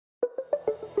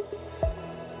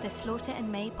The Slaughter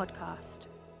and May podcast.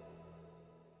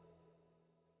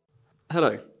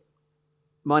 Hello,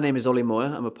 my name is Ollie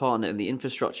Moir. I'm a partner in the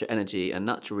Infrastructure, Energy and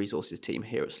Natural Resources team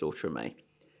here at Slaughter and May.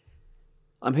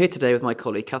 I'm here today with my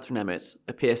colleague Kathryn Emmett,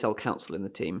 a PSL counsel in the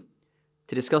team,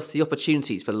 to discuss the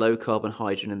opportunities for low-carbon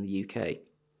hydrogen in the UK.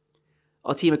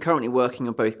 Our team are currently working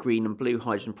on both green and blue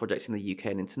hydrogen projects in the UK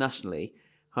and internationally.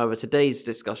 However, today's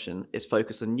discussion is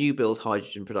focused on new build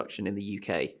hydrogen production in the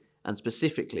UK and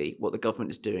specifically what the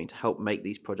government is doing to help make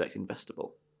these projects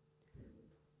investable.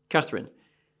 Kathryn,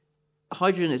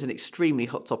 hydrogen is an extremely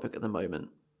hot topic at the moment.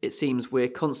 It seems we're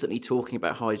constantly talking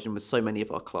about hydrogen with so many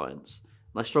of our clients,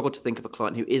 and I struggle to think of a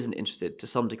client who isn't interested to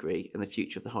some degree in the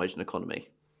future of the hydrogen economy.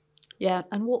 Yeah,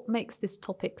 and what makes this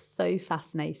topic so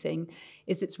fascinating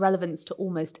is its relevance to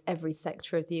almost every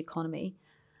sector of the economy.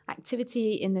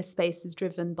 Activity in this space is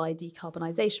driven by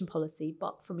decarbonisation policy,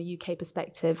 but from a UK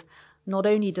perspective, not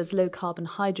only does low-carbon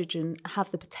hydrogen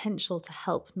have the potential to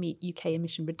help meet UK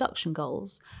emission reduction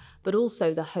goals, but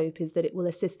also the hope is that it will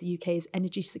assist the UK's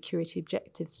energy security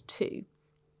objectives too.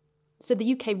 So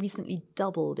the UK recently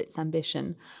doubled its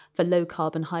ambition for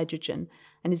low-carbon hydrogen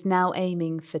and is now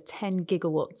aiming for 10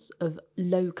 gigawatts of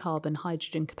low-carbon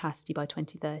hydrogen capacity by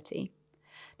 2030.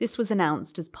 This was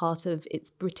announced as part of its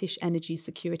British energy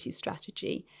security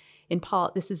strategy. In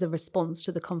part, this is a response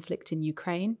to the conflict in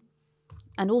Ukraine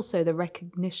and also the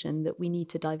recognition that we need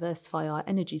to diversify our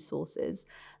energy sources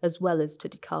as well as to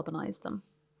decarbonise them.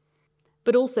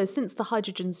 But also, since the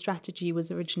hydrogen strategy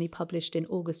was originally published in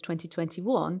August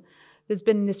 2021, there's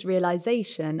been this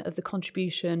realisation of the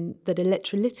contribution that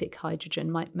electrolytic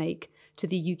hydrogen might make to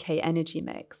the UK energy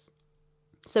mix.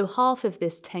 So half of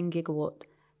this 10 gigawatt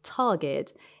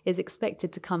target is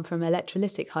expected to come from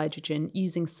electrolytic hydrogen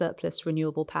using surplus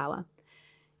renewable power.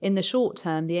 In the short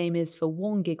term, the aim is for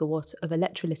 1 gigawatt of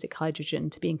electrolytic hydrogen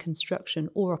to be in construction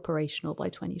or operational by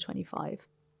 2025.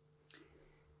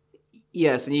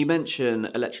 Yes, and you mention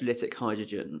electrolytic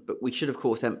hydrogen, but we should of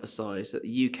course emphasise that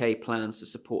the UK plans to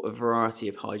support a variety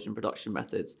of hydrogen production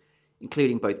methods,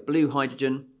 including both blue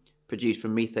hydrogen, produced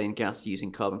from methane gas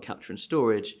using carbon capture and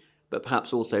storage, but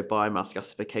perhaps also biomass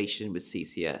gasification with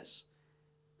CCS.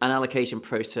 An allocation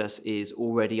process is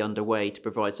already underway to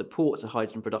provide support to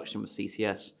hydrogen production with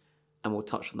CCS, and we'll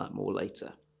touch on that more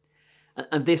later.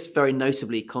 And this very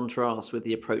notably contrasts with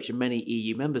the approach in many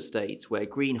EU member states where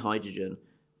green hydrogen,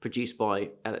 produced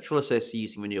by electrolysis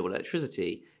using renewable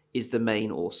electricity, is the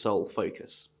main or sole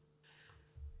focus.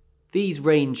 These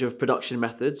range of production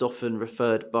methods, often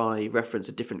referred by reference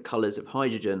to different colours of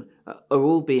hydrogen, are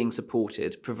all being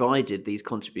supported provided these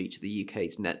contribute to the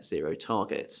UK's net zero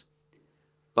target.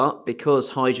 But because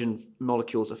hydrogen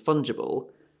molecules are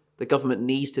fungible, the government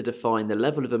needs to define the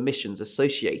level of emissions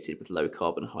associated with low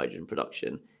carbon hydrogen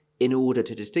production in order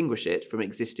to distinguish it from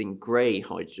existing grey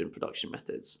hydrogen production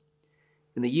methods.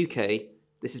 In the UK,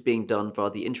 this is being done via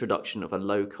the introduction of a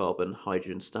low carbon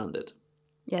hydrogen standard.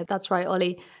 Yeah, that's right,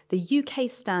 Ollie. The UK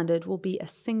standard will be a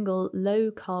single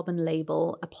low-carbon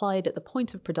label applied at the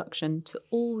point of production to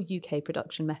all UK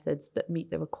production methods that meet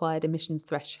the required emissions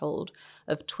threshold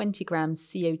of 20 grams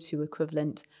CO2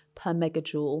 equivalent per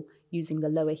megajoule using the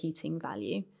lower heating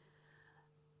value.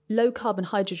 Low-carbon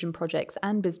hydrogen projects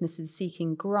and businesses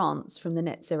seeking grants from the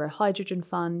Net Zero Hydrogen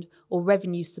Fund or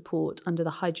revenue support under the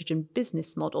hydrogen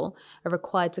business model are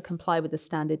required to comply with the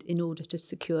standard in order to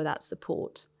secure that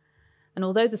support. And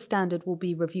although the standard will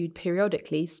be reviewed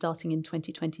periodically starting in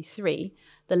 2023,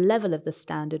 the level of the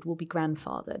standard will be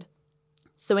grandfathered.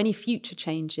 So any future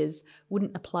changes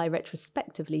wouldn't apply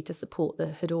retrospectively to support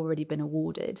that had already been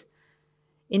awarded.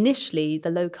 Initially, the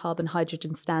low-carbon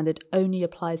hydrogen standard only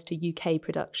applies to UK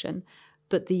production,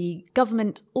 but the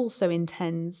government also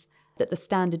intends that the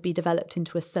standard be developed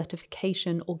into a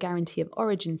certification or guarantee of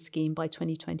origin scheme by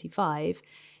 2025,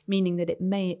 meaning that it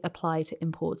may apply to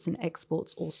imports and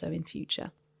exports also in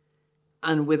future.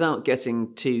 And without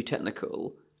getting too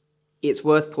technical, it's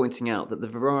worth pointing out that the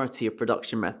variety of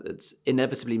production methods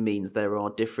inevitably means there are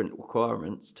different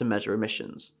requirements to measure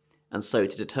emissions, and so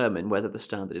to determine whether the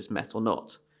standard is met or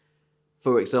not.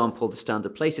 For example, the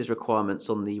standard places requirements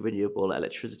on the renewable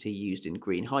electricity used in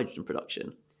green hydrogen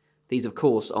production. These, of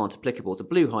course, aren't applicable to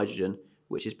blue hydrogen,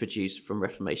 which is produced from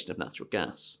reformation of natural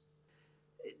gas.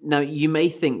 Now, you may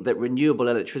think that renewable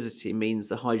electricity means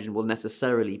the hydrogen will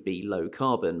necessarily be low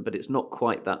carbon, but it's not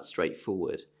quite that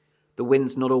straightforward. The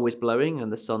wind's not always blowing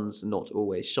and the sun's not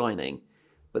always shining,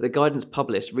 but the guidance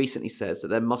published recently says that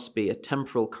there must be a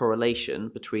temporal correlation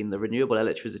between the renewable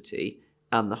electricity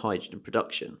and the hydrogen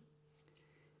production.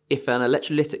 If an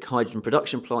electrolytic hydrogen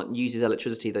production plant uses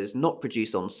electricity that is not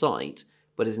produced on site,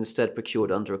 but is instead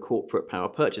procured under a corporate power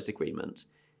purchase agreement,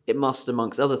 it must,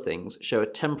 amongst other things, show a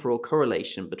temporal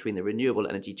correlation between the renewable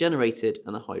energy generated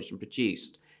and the hydrogen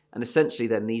produced. And essentially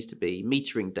there needs to be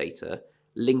metering data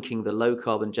linking the low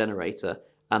carbon generator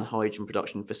and hydrogen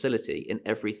production facility in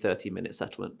every 30-minute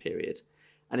settlement period.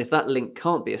 And if that link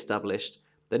can't be established,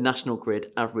 the national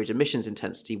grid average emissions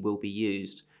intensity will be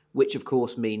used, which of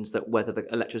course means that whether the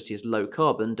electricity is low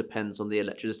carbon depends on the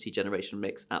electricity generation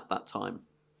mix at that time.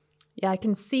 Yeah, I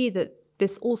can see that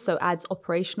this also adds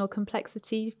operational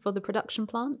complexity for the production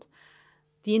plant.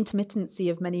 The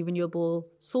intermittency of many renewable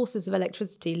sources of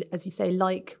electricity, as you say,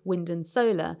 like wind and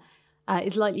solar,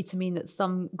 is likely to mean that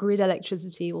some grid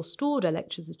electricity or stored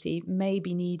electricity may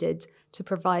be needed to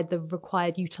provide the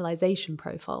required utilisation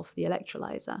profile for the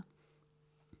electrolyser.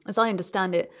 As I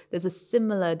understand it, there's a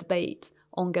similar debate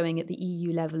ongoing at the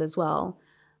EU level as well,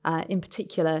 in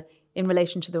particular in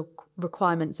relation to the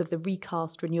requirements of the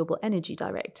recast Renewable Energy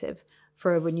Directive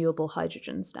for a renewable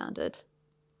hydrogen standard.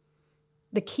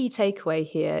 The key takeaway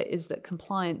here is that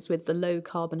compliance with the low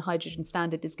carbon hydrogen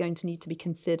standard is going to need to be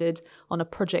considered on a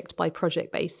project by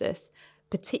project basis,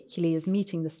 particularly as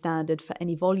meeting the standard for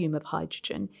any volume of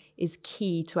hydrogen is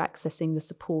key to accessing the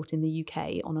support in the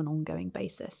UK on an ongoing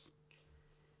basis.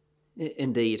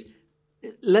 Indeed.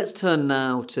 Let's turn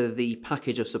now to the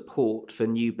package of support for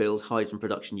new build hydrogen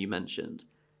production you mentioned.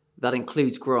 That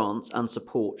includes grants and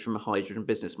support from a hydrogen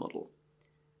business model.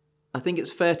 I think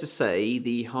it's fair to say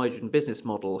the hydrogen business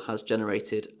model has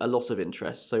generated a lot of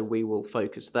interest, so we will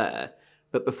focus there.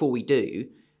 But before we do,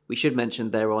 we should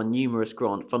mention there are numerous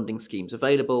grant funding schemes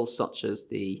available, such as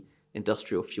the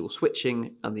Industrial Fuel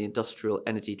Switching and the Industrial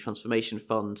Energy Transformation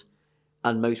Fund.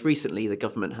 And most recently, the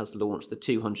government has launched the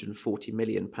 £240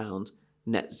 million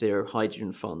Net Zero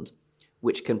Hydrogen Fund,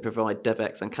 which can provide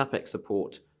DevEx and CapEx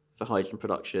support for hydrogen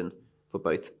production for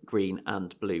both green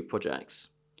and blue projects.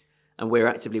 And we're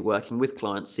actively working with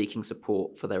clients seeking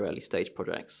support for their early stage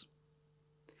projects.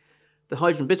 The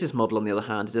hydrogen business model, on the other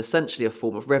hand, is essentially a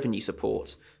form of revenue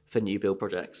support for new build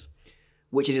projects,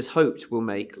 which it is hoped will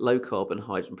make low carbon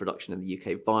hydrogen production in the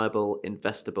UK viable,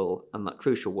 investable, and that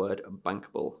crucial word,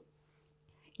 bankable.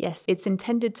 Yes, it's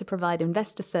intended to provide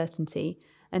investor certainty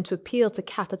and to appeal to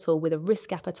capital with a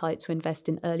risk appetite to invest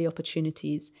in early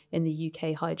opportunities in the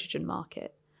UK hydrogen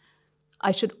market.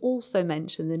 I should also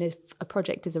mention that if a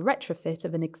project is a retrofit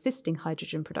of an existing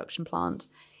hydrogen production plant,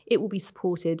 it will be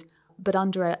supported, but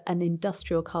under an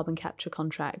industrial carbon capture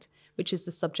contract, which is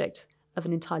the subject of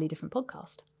an entirely different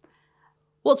podcast.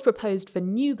 What's proposed for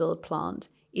new build plant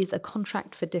is a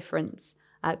contract for difference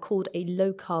called a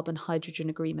low carbon hydrogen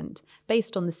agreement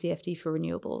based on the CFD for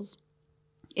renewables.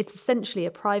 It's essentially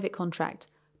a private contract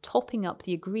topping up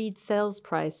the agreed sales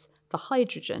price for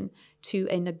hydrogen to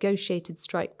a negotiated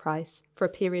strike price for a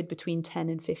period between 10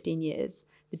 and 15 years.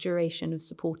 The duration of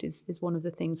support is one of the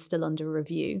things still under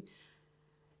review.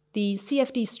 The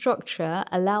CFD structure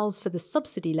allows for the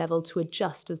subsidy level to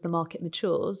adjust as the market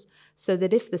matures, so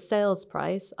that if the sales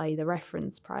price, i.e. the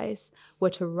reference price, were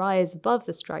to rise above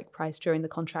the strike price during the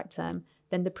contract term,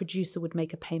 then the producer would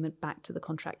make a payment back to the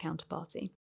contract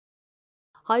counterparty.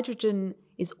 Hydrogen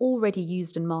is already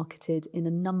used and marketed in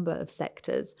a number of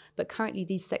sectors, but currently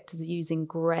these sectors are using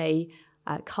grey,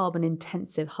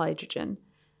 carbon-intensive hydrogen.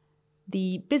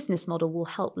 The business model will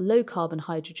help low-carbon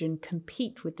hydrogen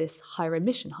compete with this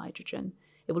higher-emission hydrogen.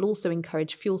 It will also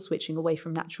encourage fuel switching away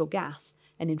from natural gas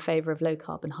and in favour of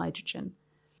low-carbon hydrogen.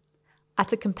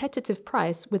 At a competitive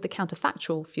price with the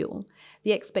counterfactual fuel,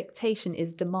 the expectation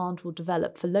is demand will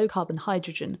develop for low-carbon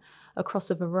hydrogen across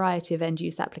a variety of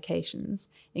end-use applications,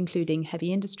 including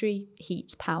heavy industry,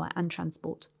 heat, power and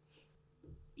transport.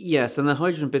 Yes, and the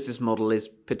hydrogen business model is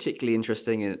particularly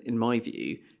interesting in my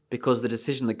view because of the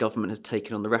decision the government has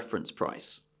taken on the reference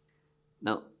price.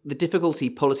 Now, the difficulty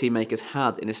policymakers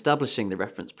had in establishing the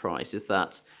reference price is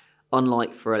that,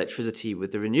 unlike for electricity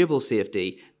with the renewable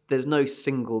CFD, there's no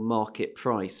single market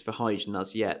price for hydrogen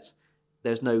as yet.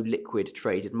 There's no liquid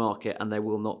traded market, and there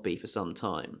will not be for some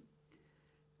time.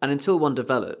 And until one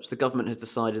develops, the government has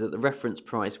decided that the reference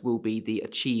price will be the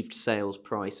achieved sales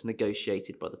price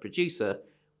negotiated by the producer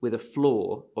with a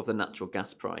floor of the natural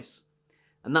gas price.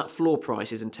 And that floor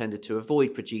price is intended to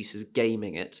avoid producers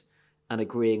gaming it and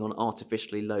agreeing on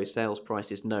artificially low sales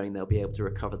prices, knowing they'll be able to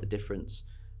recover the difference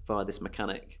via this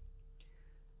mechanic.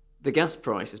 The gas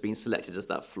price has been selected as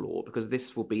that floor because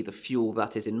this will be the fuel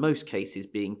that is in most cases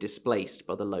being displaced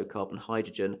by the low-carbon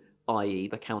hydrogen, i.e.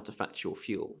 the counterfactual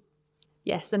fuel.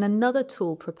 Yes, and another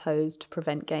tool proposed to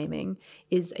prevent gaming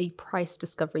is a price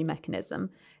discovery mechanism.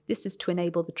 This is to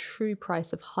enable the true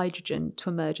price of hydrogen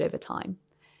to emerge over time.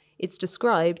 It's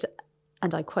described,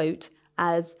 and I quote,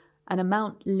 as an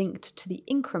amount linked to the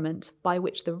increment by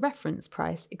which the reference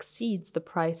price exceeds the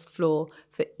price floor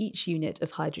for each unit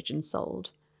of hydrogen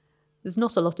sold. There's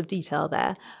not a lot of detail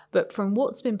there, but from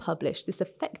what's been published, this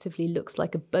effectively looks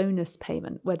like a bonus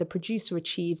payment where the producer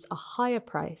achieves a higher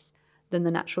price than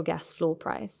the natural gas floor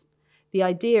price. The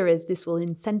idea is this will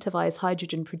incentivize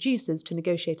hydrogen producers to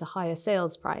negotiate a higher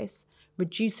sales price,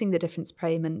 reducing the difference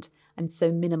payment and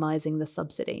so minimizing the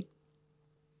subsidy.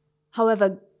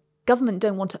 However, government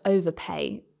don't want to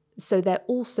overpay, so they're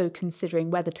also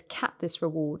considering whether to cap this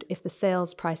reward if the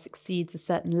sales price exceeds a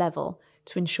certain level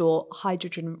to ensure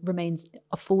hydrogen remains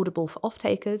affordable for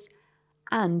off-takers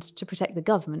and to protect the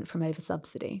government from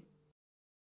over-subsidy.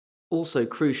 Also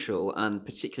crucial and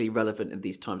particularly relevant in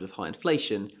these times of high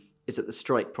inflation is that the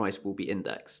strike price will be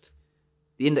indexed.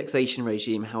 The indexation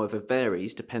regime, however,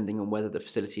 varies depending on whether the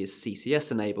facility is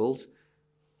CCS enabled,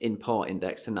 in part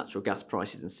indexed to natural gas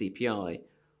prices and CPI,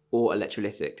 or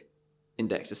electrolytic,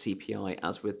 indexed to CPI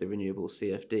as with the renewable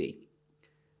CFD.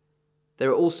 There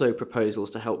are also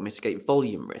proposals to help mitigate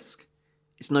volume risk.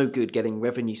 It's no good getting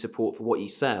revenue support for what you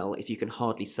sell if you can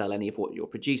hardly sell any of what you're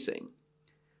producing.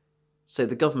 So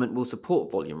the government will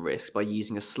support volume risk by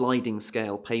using a sliding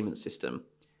scale payment system,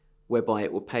 whereby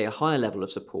it will pay a higher level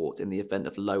of support in the event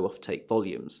of low offtake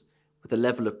volumes, with the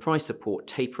level of price support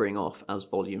tapering off as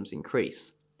volumes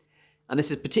increase. And this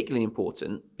is particularly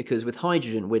important because with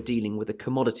hydrogen we're dealing with a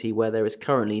commodity where there is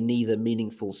currently neither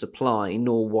meaningful supply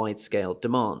nor wide-scale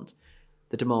demand.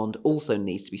 The demand also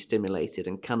needs to be stimulated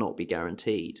and cannot be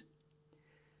guaranteed.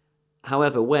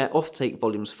 However, where offtake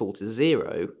volumes fall to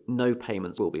zero, no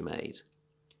payments will be made.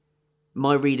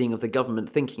 My reading of the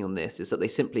government thinking on this is that they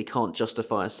simply can't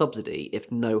justify a subsidy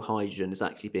if no hydrogen is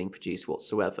actually being produced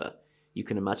whatsoever. You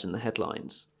can imagine the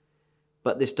headlines.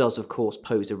 But this does, of course,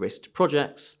 pose a risk to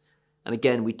projects. And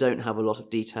again, we don't have a lot of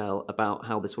detail about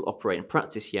how this will operate in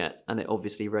practice yet, and it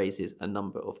obviously raises a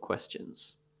number of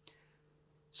questions.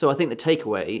 So I think the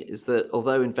takeaway is that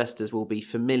although investors will be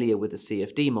familiar with the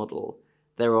CFD model,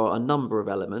 there are a number of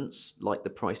elements, like the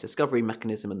price discovery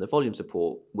mechanism and the volume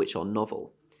support, which are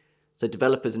novel. So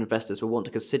developers and investors will want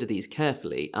to consider these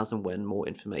carefully as and when more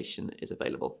information is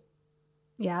available.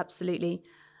 Yeah, absolutely.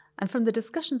 And from the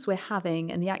discussions we're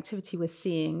having and the activity we're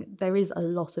seeing, there is a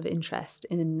lot of interest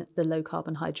in the low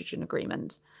carbon hydrogen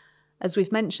agreement. As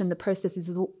we've mentioned, the process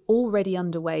is already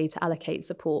underway to allocate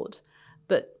support,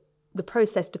 but the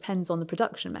process depends on the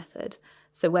production method,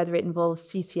 so whether it involves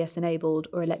CCS-enabled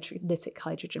or electrolytic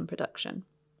hydrogen production.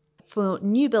 For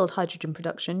new build hydrogen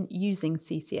production using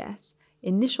CCS,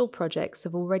 initial projects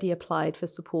have already applied for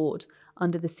support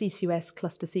under the CCUS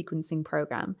cluster sequencing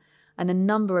programme, and a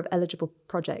number of eligible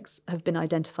projects have been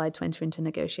identified to enter into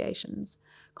negotiations.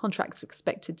 Contracts are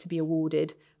expected to be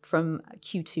awarded from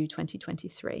Q2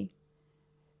 2023.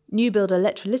 New build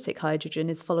electrolytic hydrogen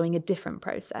is following a different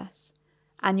process.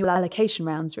 Annual allocation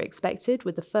rounds are expected,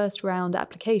 with the first round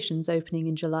applications opening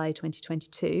in July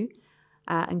 2022,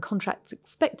 and contracts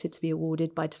expected to be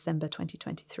awarded by December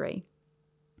 2023.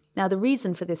 Now, the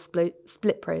reason for this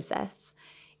split process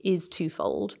is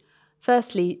twofold.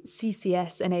 Firstly,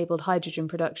 CCS-enabled hydrogen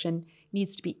production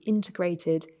needs to be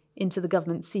integrated into the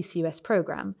government's CCUS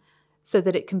programme so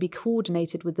that it can be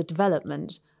coordinated with the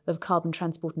development of carbon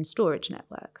transport and storage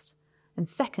networks. And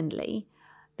secondly,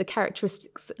 the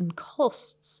characteristics and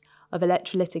costs of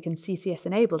electrolytic and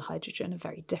CCS-enabled hydrogen are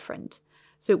very different,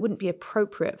 so it wouldn't be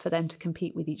appropriate for them to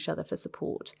compete with each other for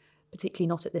support, particularly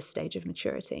not at this stage of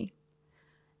maturity.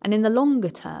 And in the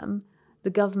longer term, the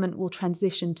government will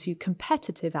transition to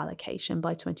competitive allocation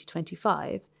by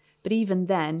 2025, but even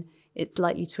then, it's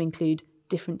likely to include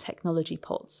different technology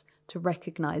pots to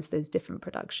recognise those different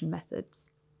production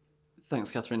methods. Thanks,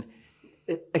 Kathryn.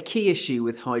 A key issue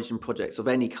with hydrogen projects of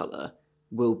any colour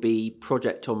will be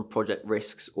project-on-project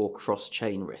risks or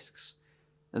cross-chain risks.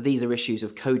 And these are issues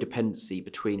of codependency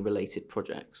between related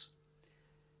projects.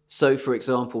 So, for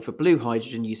example, for blue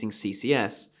hydrogen using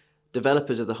CCS,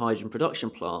 developers of the hydrogen production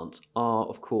plant are,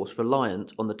 of course,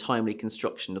 reliant on the timely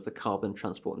construction of the carbon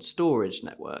transport and storage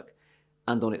network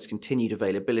and on its continued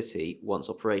availability once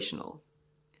operational.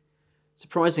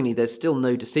 Surprisingly, there's still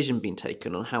no decision being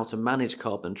taken on how to manage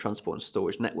carbon transport and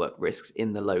storage network risks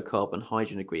in the low carbon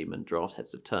hydrogen agreement draft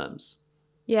heads of terms.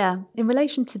 Yeah, in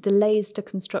relation to delays to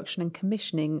construction and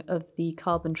commissioning of the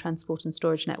carbon transport and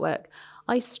storage network,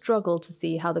 I struggle to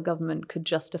see how the government could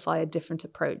justify a different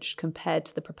approach compared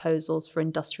to the proposals for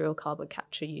industrial carbon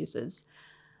capture users.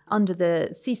 Under the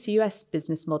CCUS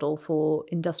business model for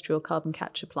industrial carbon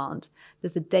capture plant,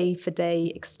 there's a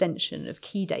day-for-day extension of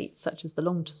key dates, such as the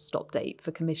long-stop date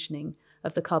for commissioning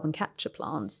of the carbon capture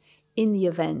plant, in the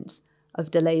event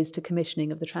of delays to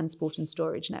commissioning of the transport and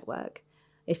storage network,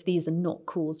 if these are not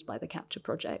caused by the capture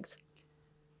project.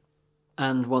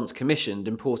 And once commissioned,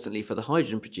 importantly for the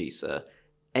hydrogen producer,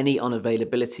 any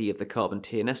unavailability of the carbon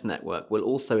TNS network will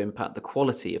also impact the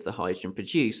quality of the hydrogen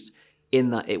produced, in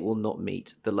that it will not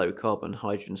meet the low carbon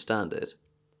hydrogen standard.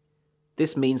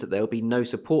 This means that there will be no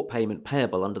support payment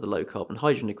payable under the low carbon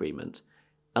hydrogen agreement,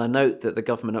 and I note that the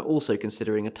government are also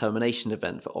considering a termination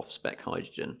event for off-spec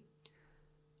hydrogen.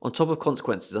 On top of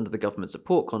consequences under the government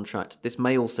support contract, this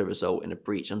may also result in a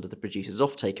breach under the producer's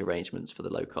offtake arrangements for the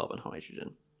low carbon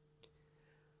hydrogen.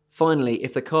 Finally,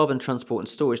 if the carbon transport and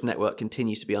storage network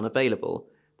continues to be unavailable,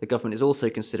 the government is also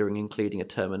considering including a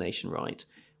termination right,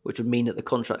 which would mean that the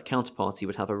contract counterparty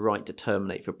would have a right to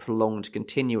terminate for prolonged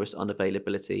continuous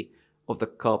unavailability of the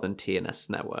carbon TNS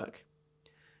network.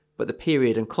 But the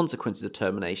period and consequences of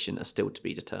termination are still to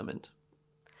be determined.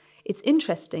 It's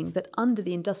interesting that under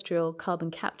the industrial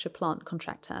carbon capture plant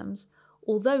contract terms,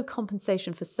 although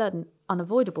compensation for certain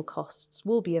unavoidable costs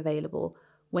will be available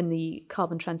when the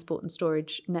carbon transport and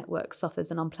storage network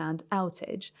suffers an unplanned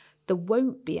outage, there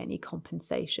won't be any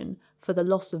compensation for the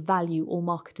loss of value or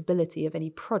marketability of any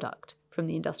product from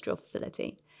the industrial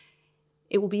facility.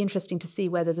 It will be interesting to see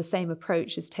whether the same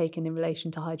approach is taken in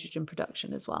relation to hydrogen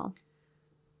production as well.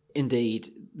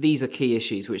 Indeed, these are key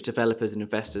issues which developers and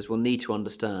investors will need to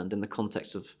understand in the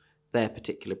context of their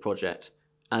particular project,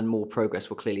 and more progress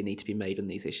will clearly need to be made on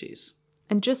these issues.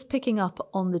 And just picking up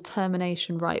on the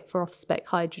termination right for off-spec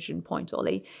hydrogen point,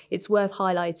 Ollie, it's worth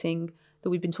highlighting that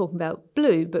we've been talking about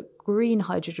blue, but green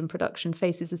hydrogen production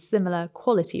faces a similar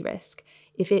quality risk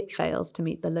if it fails to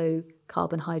meet the low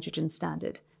carbon hydrogen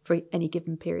standard for any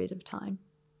given period of time.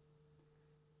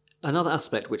 Another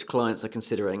aspect which clients are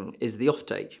considering is the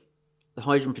offtake. The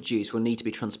hydrogen produced will need to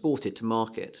be transported to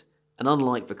market, and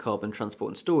unlike the carbon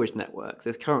transport and storage networks,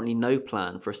 there's currently no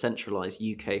plan for a centralised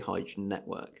UK hydrogen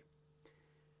network.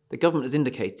 The government has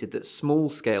indicated that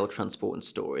small-scale transport and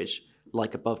storage,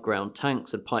 like above-ground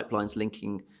tanks and pipelines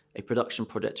linking a production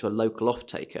project to a local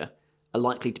off-taker, are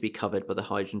likely to be covered by the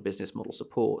hydrogen business model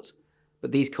support,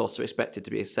 but these costs are expected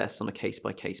to be assessed on a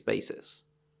case-by-case basis.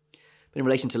 But in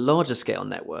relation to larger-scale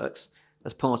networks,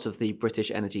 as part of the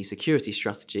British energy security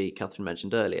strategy Kathryn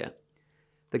mentioned earlier,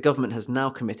 the government has now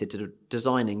committed to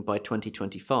designing by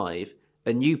 2025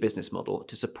 a new business model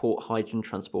to support hydrogen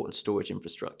transport and storage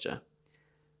infrastructure.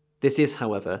 This is,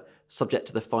 however, subject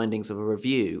to the findings of a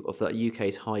review of the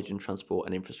UK's hydrogen transport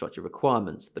and infrastructure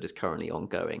requirements that is currently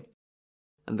ongoing.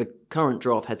 And the current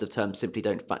draft heads of terms simply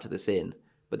don't factor this in,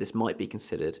 but this might be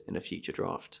considered in a future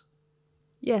draft.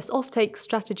 Yes, offtake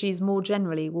strategies more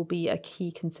generally will be a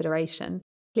key consideration.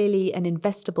 Clearly, an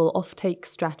investable offtake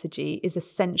strategy is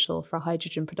essential for a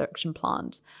hydrogen production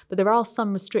plant, but there are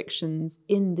some restrictions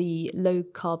in the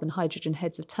low-carbon hydrogen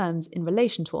heads of terms in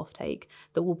relation to offtake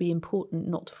that will be important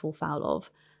not to fall foul of.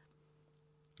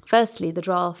 Firstly, the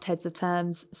draft heads of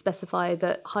terms specify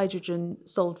that hydrogen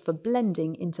sold for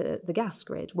blending into the gas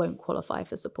grid won't qualify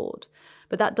for support,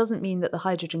 but that doesn't mean that the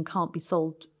hydrogen can't be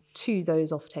sold to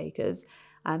those off-takers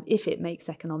if it makes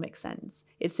economic sense.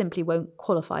 It simply won't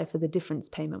qualify for the difference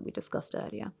payment we discussed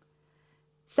earlier.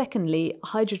 Secondly,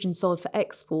 hydrogen sold for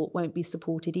export won't be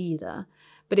supported either,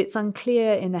 but it's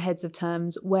unclear in the heads of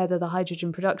terms whether the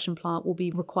hydrogen production plant will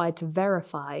be required to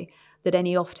verify that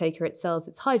any off-taker it sells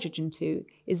its hydrogen to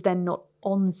is then not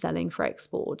on-selling for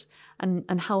export,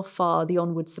 and how far the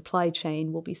onward supply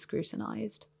chain will be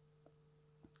scrutinised.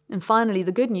 And finally,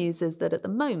 the good news is that at the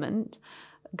moment,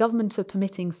 government are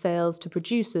permitting sales to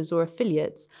producers or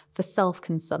affiliates for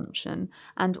self-consumption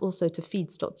and also to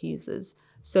feedstock users,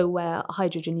 so where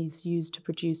hydrogen is used to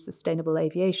produce sustainable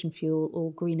aviation fuel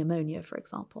or green ammonia, for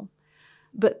example.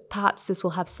 But perhaps this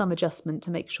will have some adjustment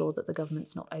to make sure that the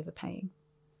government's not overpaying.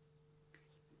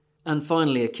 And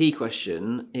finally, a key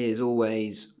question is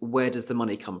always, where does the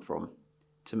money come from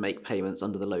to make payments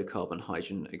under the low carbon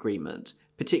hydrogen agreement,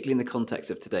 particularly in the context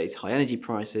of today's high energy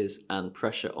prices and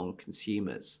pressure on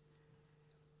consumers?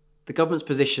 The government's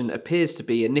position appears to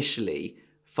be initially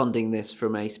funding this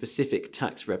from a specific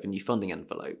tax revenue funding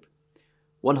envelope.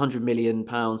 £100 million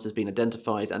has been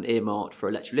identified and earmarked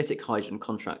for electrolytic hydrogen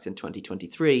contracts in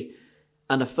 2023,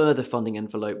 and a further funding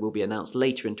envelope will be announced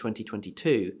later in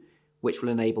 2022, which will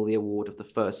enable the award of the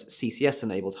first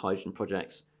CCS-enabled hydrogen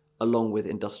projects, along with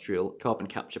industrial carbon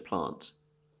capture plant.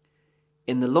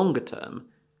 In the longer term,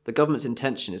 the government's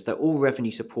intention is that all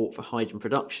revenue support for hydrogen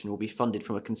production will be funded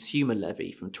from a consumer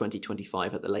levy from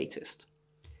 2025 at the latest.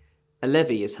 A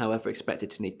levy is, however, expected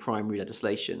to need primary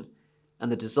legislation,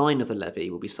 and the design of the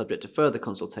levy will be subject to further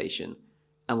consultation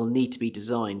and will need to be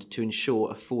designed to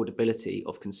ensure affordability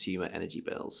of consumer energy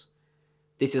bills.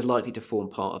 This is likely to form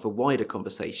part of a wider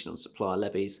conversation on supplier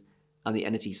levies and the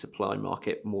energy supply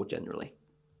market more generally.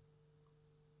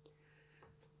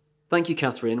 Thank you,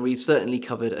 Kathryn. We've certainly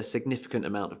covered a significant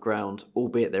amount of ground,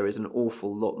 albeit there is an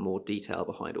awful lot more detail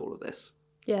behind all of this.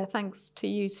 Yeah, thanks to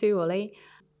you too, Ollie.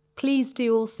 Please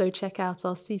do also check out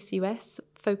our CCUS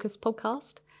Focus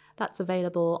podcast. That's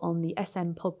available on the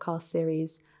SM podcast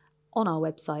series on our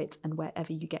website and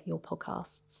wherever you get your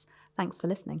podcasts. Thanks for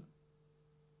listening.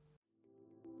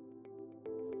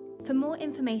 For more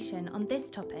information on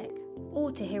this topic,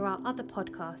 or to hear our other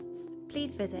podcasts,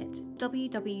 please visit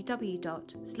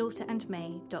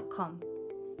www.slaughterandmay.com.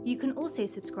 You can also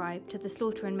subscribe to the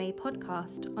Slaughter and May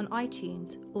podcast on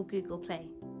iTunes or Google Play.